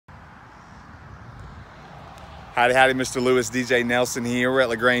Howdy, howdy, Mr. Lewis, DJ Nelson here. We're at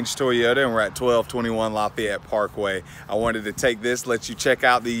LaGrange Toyota and we're at 1221 Lafayette Parkway. I wanted to take this, let you check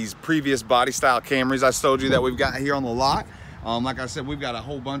out these previous body style Camrys I told you that we've got here on the lot. Like I said, we've got a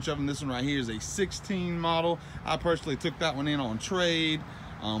whole bunch of them. This one right here is a 16 model. I personally took that one in on trade.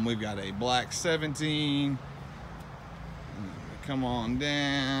 We've got a black 17. Come on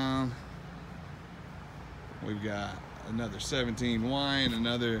down. We've got another 17 white,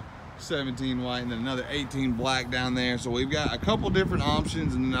 another 17 white, and then another 18 black down there. So we've got a couple different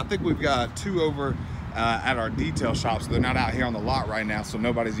options, and then I think we've got two over at our detail shop. So they're not out here on the lot right now, so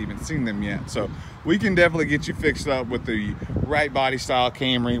nobody's even seen them yet. So we can definitely get you fixed up with the right body style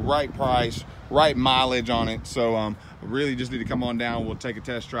Camry, right price, right mileage on it. So really just need to come on down. We'll take a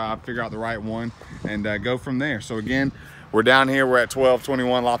test drive, figure out the right one, and go from there. So again, we're down here. We're at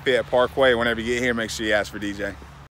 1221 Lafayette Parkway. Whenever you get here, make sure you ask for DJ.